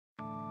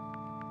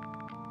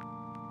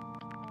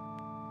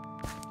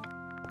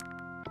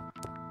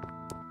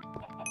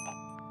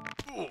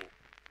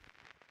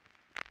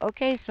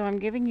Okay, so I'm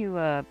giving you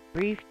a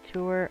brief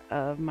tour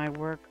of my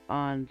work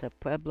on the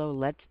Pueblo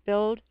Let's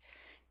Build.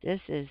 This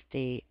is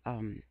the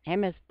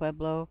Hemis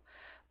Pueblo,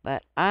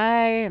 but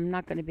I am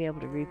not going to be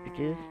able to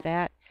reproduce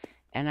that,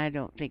 and I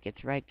don't think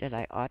it's right that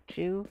I ought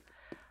to.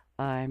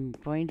 I'm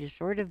going to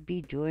sort of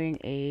be doing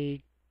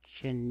a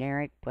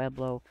generic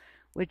Pueblo,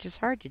 which is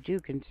hard to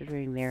do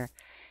considering they're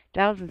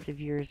thousands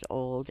of years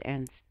old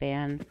and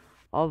span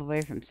all the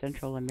way from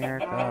Central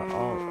America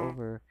all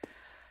over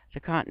the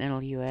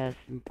continental U.S.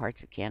 and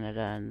parts of Canada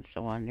and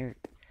so on. They're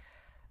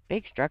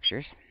big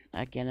structures.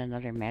 Again,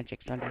 another magic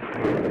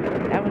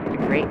thunderstorm. That was the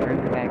great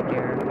room back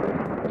there.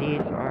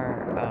 These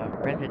are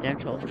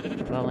residential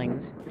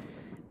dwellings.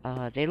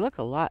 They look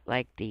a lot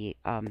like the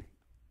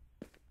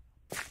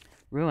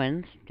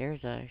ruins.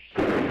 There's a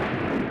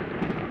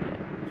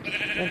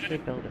essentially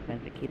build a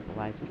fence to keep the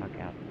livestock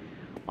out.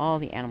 All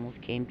the animals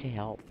came to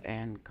help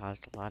and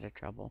caused a lot of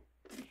trouble.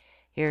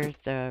 Here's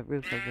the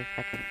roof of the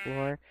second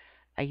floor.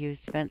 I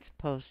used fence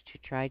posts to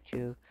try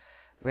to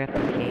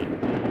replicate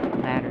the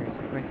ladders.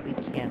 Of course, we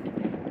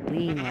can't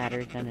lean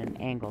ladders at an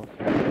angle,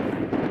 so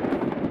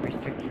it's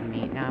restricting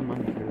me. Now I'm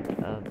on the roof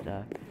of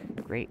the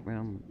great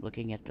room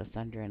looking at the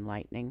thunder and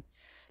lightning.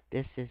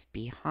 This is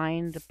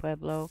behind the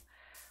Pueblo,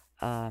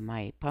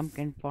 my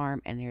pumpkin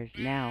farm, and there's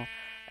now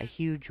a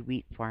huge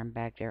wheat farm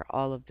back there.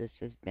 All of this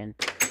has been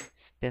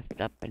spiffed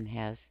up and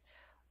has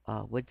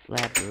wood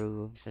slab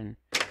roofs and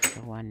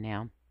so on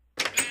now.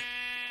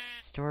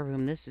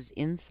 Storeroom, this is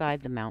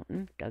inside the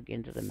mountain, dug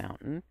into the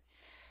mountain.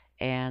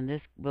 And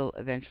this will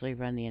eventually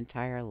run the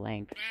entire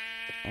length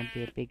and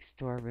be a big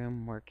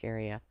storeroom work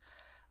area.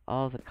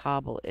 All the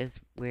cobble is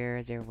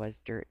where there was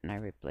dirt and I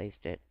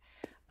replaced it.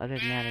 Other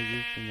than that, I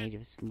used the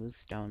native smooth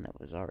stone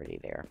that was already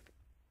there.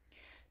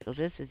 So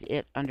this is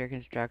it under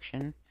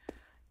construction.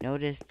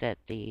 Notice that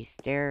the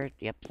stairs,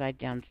 the upside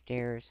down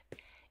stairs,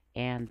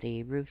 and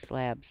the roof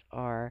slabs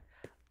are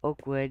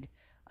oak wood.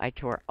 I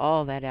tore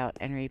all that out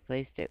and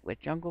replaced it with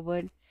jungle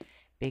wood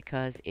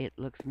because it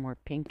looks more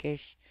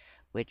pinkish,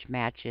 which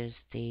matches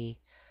the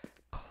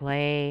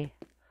clay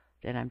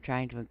that I'm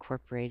trying to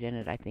incorporate in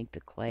it. I think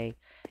the clay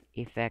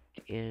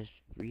effect is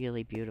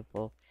really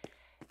beautiful,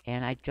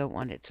 and I don't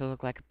want it to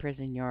look like a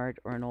prison yard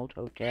or an old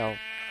hotel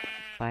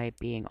by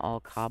being all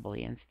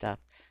cobbly and stuff.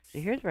 So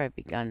here's where I've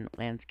begun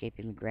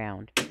landscaping the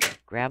ground.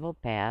 Gravel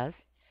paths,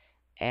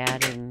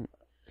 adding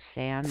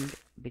sand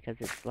because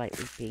it's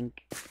slightly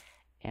pink,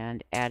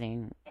 and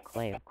adding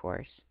clay, of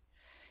course.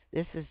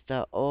 This is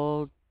the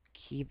old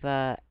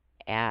Kiva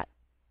at,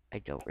 I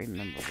don't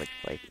remember which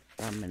place it's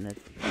from, and this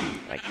is from,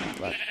 so I can't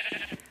look.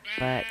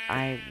 But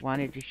I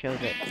wanted to show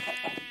that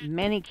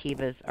many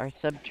kivas are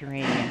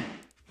subterranean.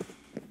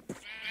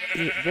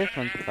 This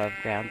one's above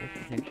ground.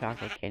 This is in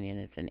Chocolate Canyon.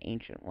 It's an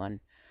ancient one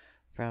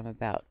from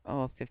about,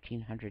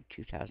 1,500,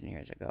 2,000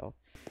 years ago.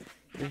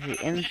 This is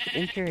the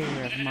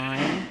interior of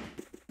mine.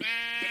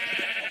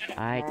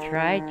 I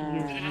tried to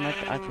use as much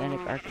authentic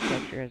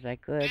architecture as I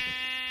could,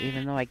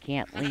 even though I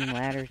can't lean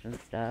ladders and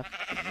stuff.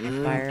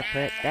 The fire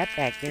pit, that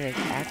back there is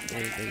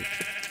actually the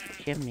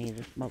chimney.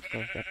 The smoke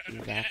goes up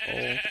through that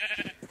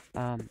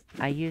hole.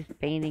 I used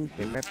paintings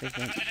that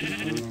represent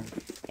seasons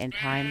and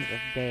times of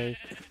day.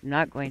 I'm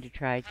not going to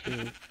try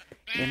to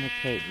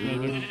imitate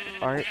native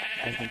art.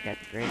 I think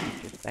that's very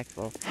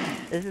disrespectful.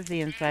 This is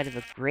the inside of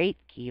a great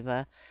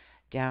kiva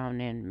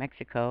down in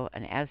Mexico,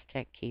 an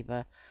Aztec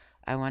kiva.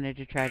 I wanted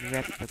to try to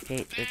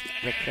replicate the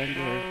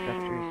rectangular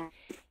structures,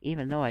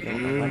 even though I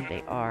don't know what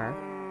they are.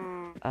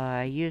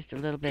 I used a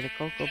little bit of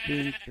cocoa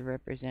beans to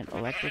represent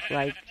electric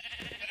lights.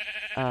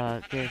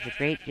 There's a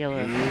great deal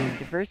of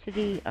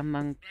diversity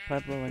among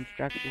Puebloan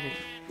structures.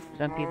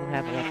 Some people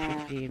have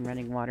electricity and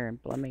running water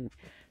and plumbing.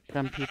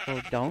 Some people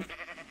don't.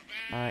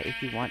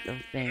 If you want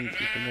those things,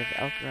 you can live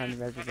elsewhere on the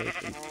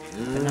reservation,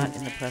 but not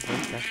in the Pueblo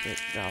structure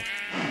itself.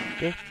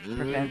 This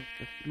prevents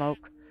the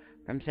smoke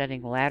from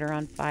setting the ladder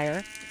on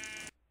fire.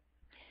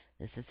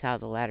 This is how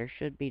the ladder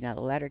should be. Now,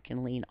 the ladder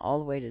can lean all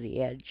the way to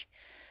the edge,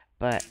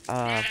 but,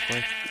 of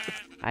course,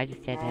 I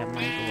just had to have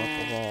mine go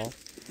up the wall.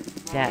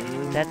 That's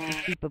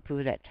the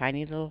Sipapu, that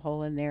tiny little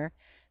hole in there.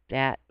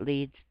 That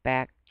leads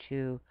back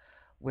to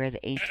where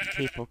the ancient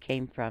people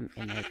came from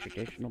in their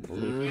traditional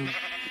belief,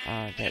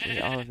 that we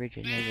all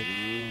originated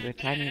through a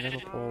tiny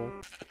little hole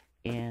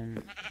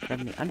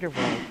from the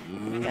underworld.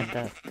 That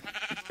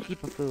the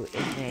Sipapu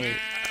is a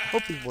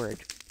Hopi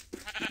word.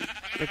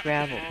 The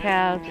gravel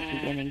paths are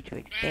beginning to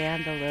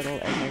expand a little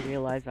as I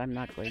realize I'm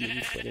not going to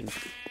be putting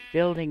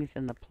buildings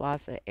in the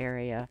plaza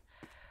area.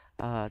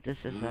 This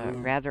is a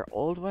rather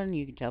old one.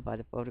 You can tell by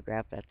the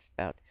photograph that's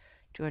about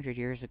 200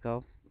 years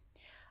ago.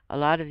 A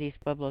lot of these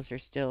pueblos are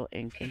still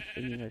in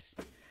continuous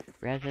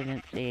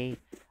residency,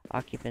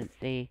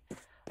 occupancy.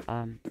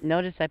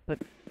 Notice I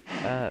put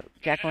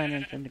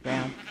jack-o'-lanterns in the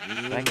ground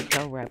so I can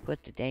tell where I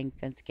put the dang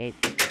fence gates.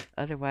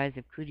 Otherwise,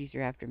 if cooties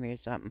are after me or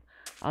something,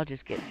 I'll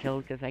just get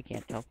killed because I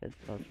can't tell fence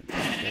posts from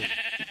fence gates.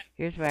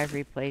 Here's where I've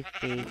replaced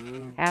the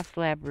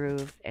half-slab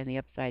roofs and the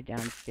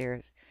upside-down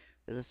stairs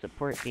for the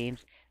support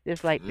beams.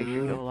 This light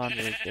picture no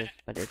longer exists,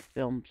 but it's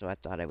filmed, so I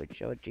thought I would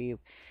show it to you.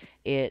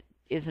 It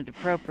isn't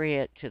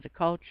appropriate to the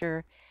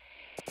culture,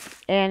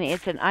 and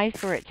it's an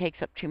eyesore. It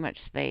takes up too much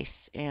space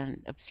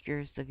and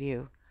obscures the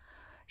view.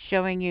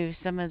 Showing you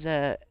some of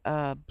the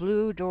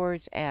blue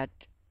doors at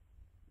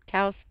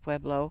Taos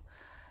Pueblo,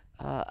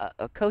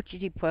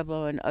 Cochiti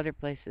Pueblo, and other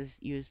places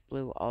use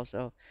blue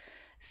also.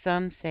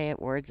 Some say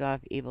it wards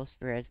off evil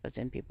spirits, but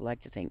then people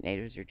like to think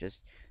natives are just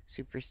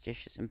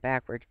superstitious and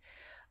backward.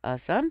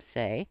 Some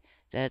say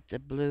that the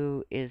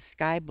blue is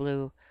sky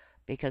blue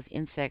because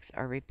insects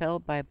are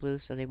repelled by blue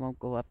so they won't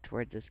go up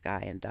toward the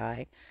sky and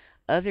die.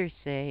 Others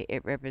say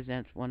it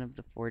represents one of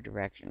the four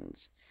directions,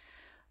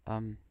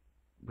 um,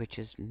 which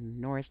is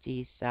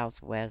northeast,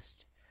 southwest,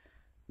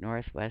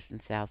 northwest,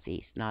 and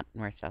southeast, not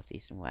north,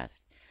 southeast, and west.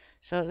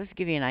 So let's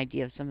give you an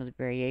idea of some of the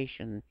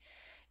variation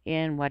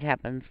in what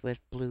happens with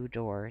blue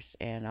doors,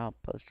 and I'll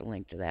post a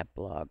link to that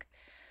blog.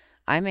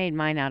 I made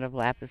mine out of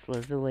lapis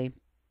lazuli.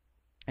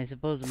 I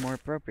suppose a more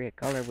appropriate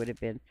color would have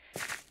been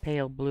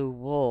pale blue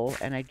wool,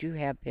 and I do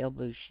have pale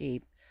blue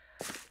sheep.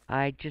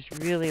 I just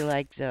really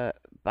like the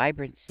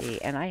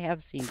vibrancy, and I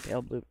have seen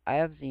pale blue. I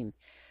have seen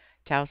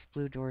Taos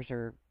blue doors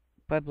or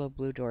Pueblo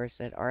blue doors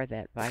that are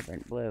that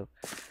vibrant blue.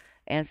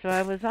 And so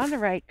I was on the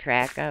right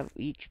track.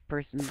 Each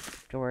person's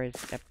door is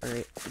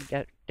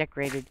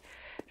decorated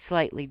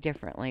slightly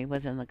differently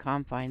within the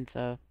confines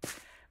of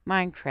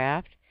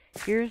Minecraft.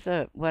 Here's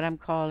what I'm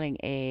calling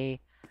a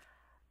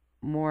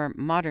more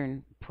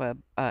modern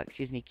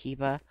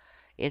Kiva.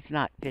 It's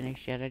not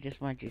finished yet. I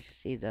just want you to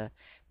see the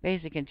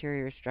basic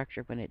interior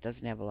structure when it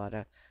doesn't have a lot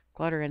of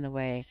clutter in the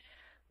way.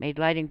 Made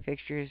lighting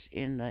fixtures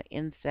in the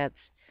insets.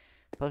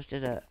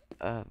 Posted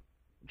a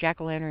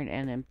jack-o'-lantern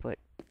and then put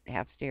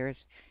half stairs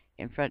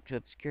in front to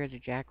obscure the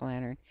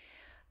jack-o'-lantern.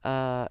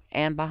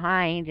 And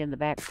behind, in the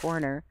back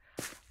corner,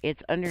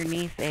 it's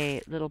underneath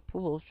a little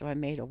pool, so I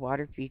made a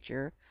water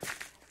feature,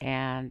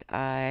 and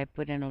I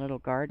put in a little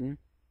garden.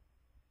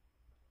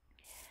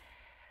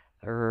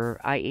 Or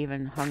I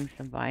even hung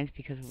some vines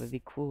because it would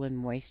be cool and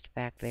moist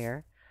back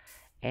there.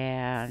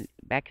 And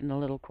back in the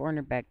little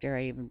corner back there,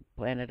 I even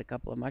planted a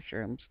couple of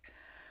mushrooms,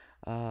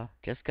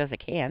 just because I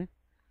can.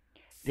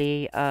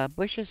 The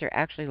bushes are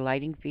actually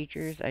lighting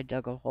features. I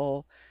dug a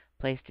hole,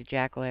 placed a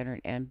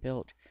jack-o'-lantern, and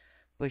built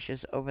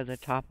bushes over the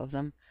top of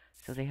them,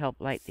 so they help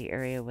light the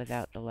area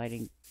without the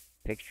lighting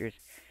fixtures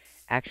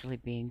actually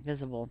being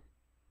visible.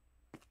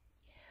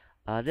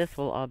 This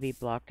will all be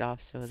blocked off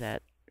so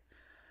that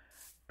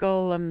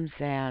golems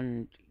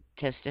and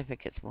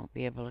testificates won't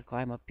be able to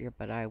climb up here,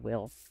 but I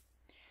will.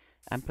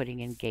 I'm putting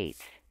in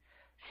gates.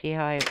 See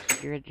how I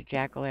obscured the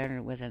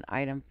jack-o'-lantern with an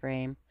item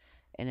frame,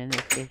 and in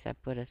this case I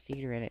put a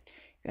cedar in it.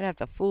 You're going to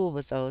have to fool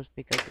with those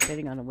because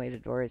depending on the way the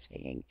door is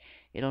hanging,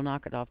 it'll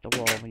knock it off the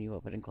wall when you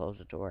open and close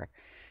the door.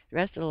 The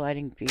rest of the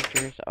lighting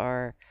features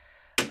are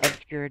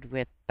obscured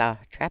with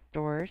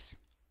trapdoors.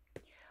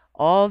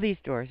 All these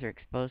doors are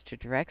exposed to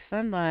direct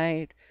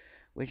sunlight,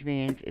 which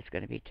means it's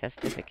going to be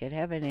testificate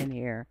heaven in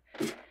here.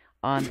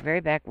 On the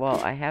very back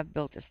wall, I have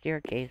built a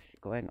staircase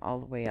going all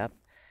the way up,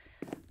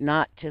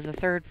 not to the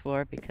third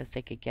floor because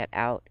they could get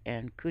out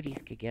and cooties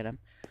could get them.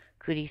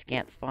 Cooties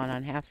can't spawn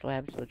on half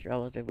slabs, so it's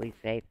relatively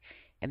safe.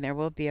 And there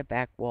will be a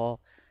back wall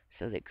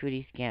so that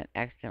cooties can't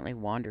accidentally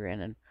wander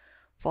in and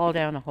fall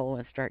down a hole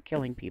and start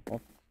killing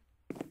people.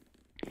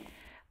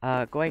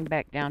 Going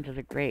back down to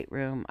the great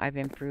room, I've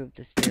improved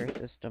the stair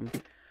system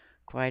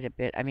quite a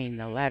bit. I mean,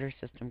 the ladder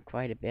system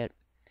quite a bit.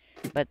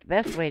 But the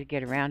best way to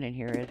get around in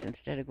here is,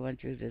 instead of going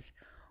through this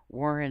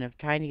warren of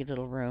tiny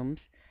little rooms,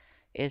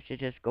 is to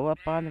just go up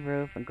on the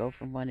roof and go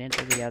from one end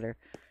to the other,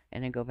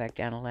 and then go back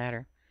down a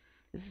ladder.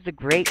 This is a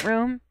great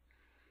room.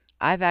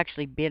 I've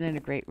actually been in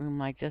a great room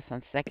like this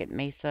on Second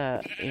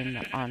Mesa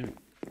on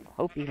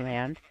Hopi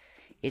land.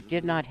 It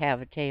did not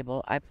have a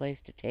table. I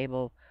placed a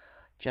table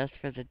just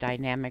for the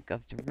dynamic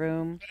of the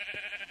room.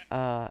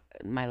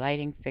 My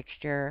lighting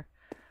fixture.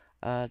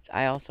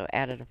 I also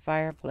added a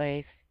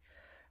fireplace.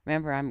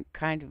 Remember, I'm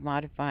kind of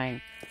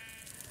modifying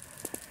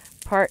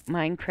part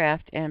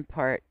Minecraft and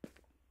part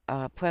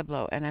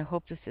Pueblo, and I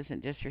hope this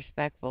isn't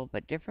disrespectful,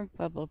 but different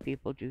Pueblo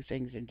people do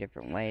things in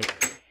different ways.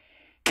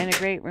 And a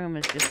great room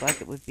is just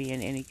like it would be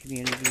in any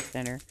community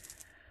center.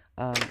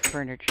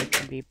 Furniture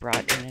can be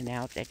brought in and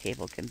out. That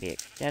table can be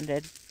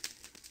extended.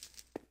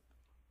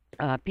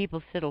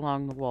 People sit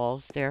along the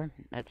walls there.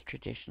 That's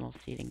traditional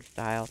seating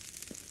style.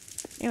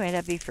 Anyway,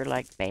 that'd be for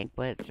like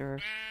banquets or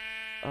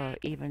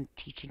even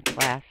teaching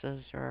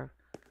classes or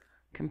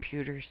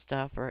computer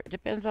stuff. Or it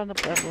depends on the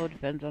Pueblo,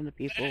 depends on the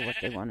people, what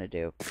they want to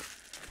do.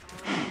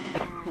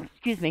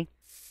 Excuse me.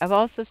 I've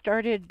also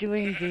started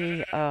doing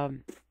the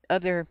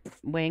other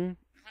wing,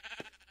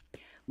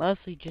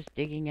 mostly just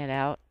digging it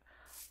out.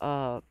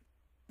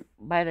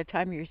 By the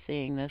time you're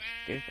seeing this,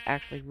 there's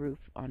actually roof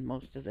on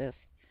most of this,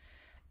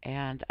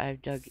 and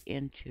I've dug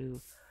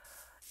into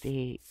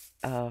the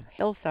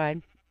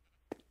hillside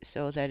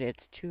so that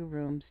it's 2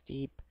 rooms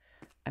deep.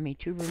 I mean,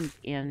 2 rooms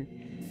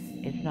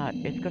in. It's not.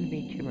 It's going to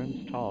be 2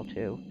 rooms tall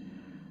too,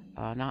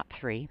 not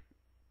 3.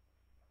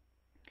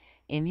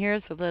 And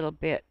here's a little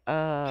bit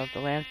of the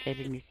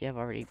landscaping. You see, I've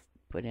already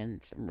put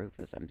in some roof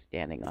as I'm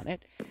standing on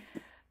it.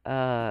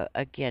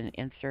 Again,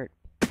 insert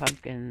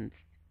pumpkins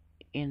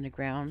in the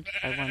ground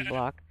by one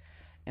block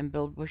and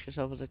build bushes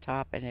over the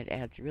top, and it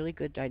adds really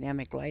good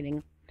dynamic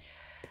lighting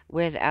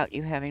without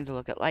you having to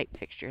look at light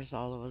fixtures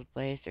all over the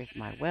place. There's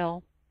my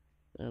well,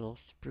 little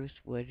spruce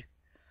wood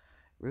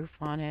roof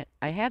on it.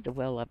 I had the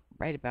well up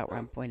right about where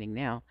I'm pointing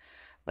now,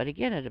 but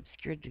again it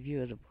obscured the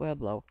view of the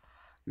Pueblo,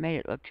 made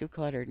it look too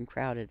cluttered and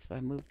crowded, so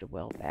I moved the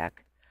well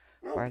back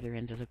farther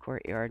into the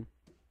courtyard.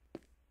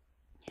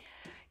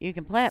 You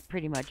can plant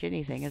pretty much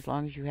anything as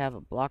long as you have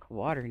a block of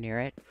water near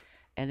it,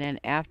 and then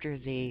after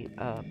the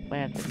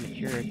plants have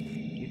matured,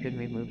 you can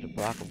remove the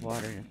block of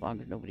water, and as long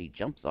as nobody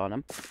jumps on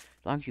them,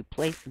 as long as you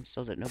place them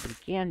so that nobody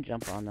can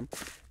jump on them,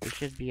 they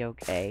should be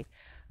okay.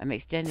 I'm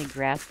extending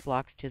grass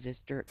blocks to this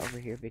dirt over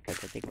here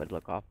because I think it would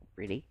look awful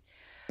pretty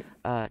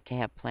to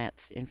have plants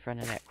in front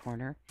of that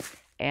corner.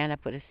 And I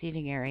put a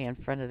seating area in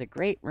front of the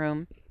great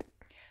room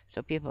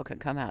so people can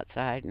come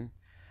outside and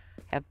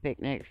have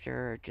picnics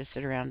or just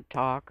sit around and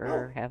talk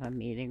or have a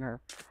meeting or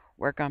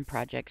work on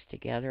projects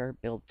together or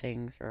build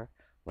things or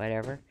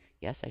whatever.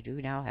 Yes, I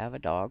do now have a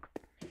dog.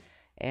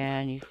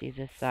 And you see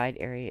this side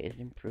area is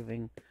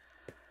improving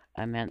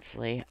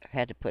immensely. I've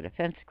had to put a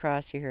fence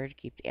across here to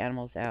keep the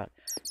animals out.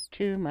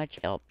 Too much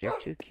help. They're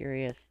too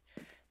curious.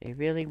 They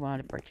really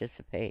want to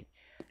participate.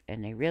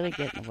 And they really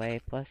get in the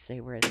way. Plus, they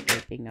were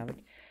escaping. I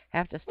would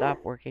have to stop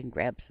working,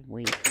 grab some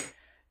wheat,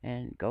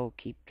 and go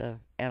keep the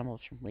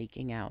animals from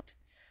leaking out.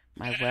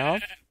 My well,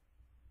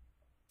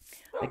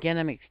 again,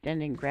 I'm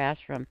extending grass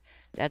from,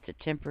 that's a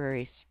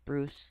temporary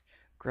spruce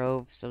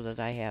grove so that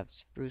I have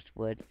spruce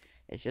wood.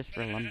 It's just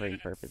for lumbering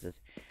purposes.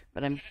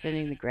 But I'm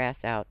extending the grass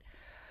out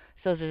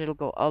so that it'll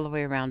go all the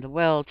way around the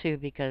well, too,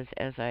 because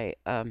as I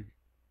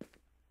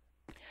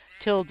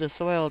tilled the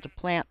soil to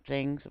plant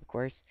things, of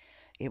course,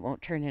 it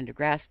won't turn into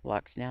grass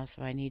blocks now,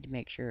 so I need to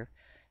make sure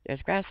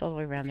there's grass all the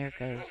way around there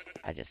because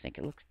I just think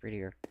it looks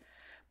prettier.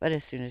 But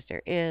as soon as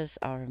there is,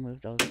 I'll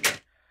remove those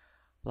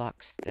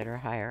blocks that are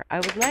higher. I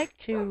would like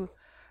to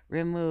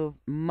remove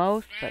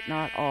most but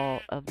not all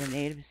of the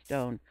native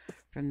stone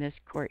from this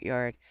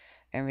courtyard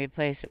and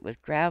replace it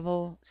with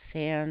gravel,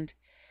 sand,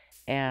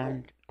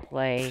 and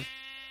clay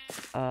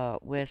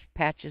with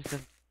patches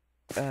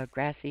of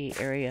grassy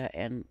area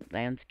and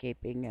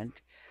landscaping and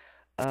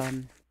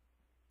um,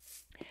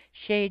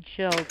 shade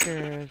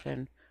shelters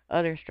and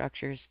other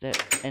structures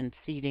that and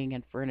seating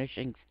and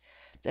furnishings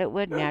that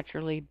would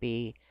naturally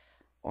be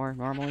or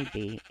normally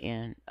be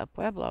in a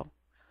pueblo.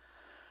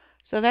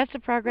 So that's the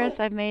progress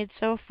I've made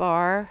so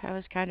far. I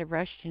was kind of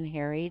rushed and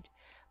harried,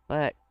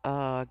 but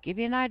give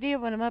you an idea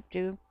of what I'm up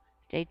to.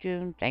 Stay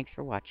tuned. Thanks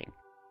for watching.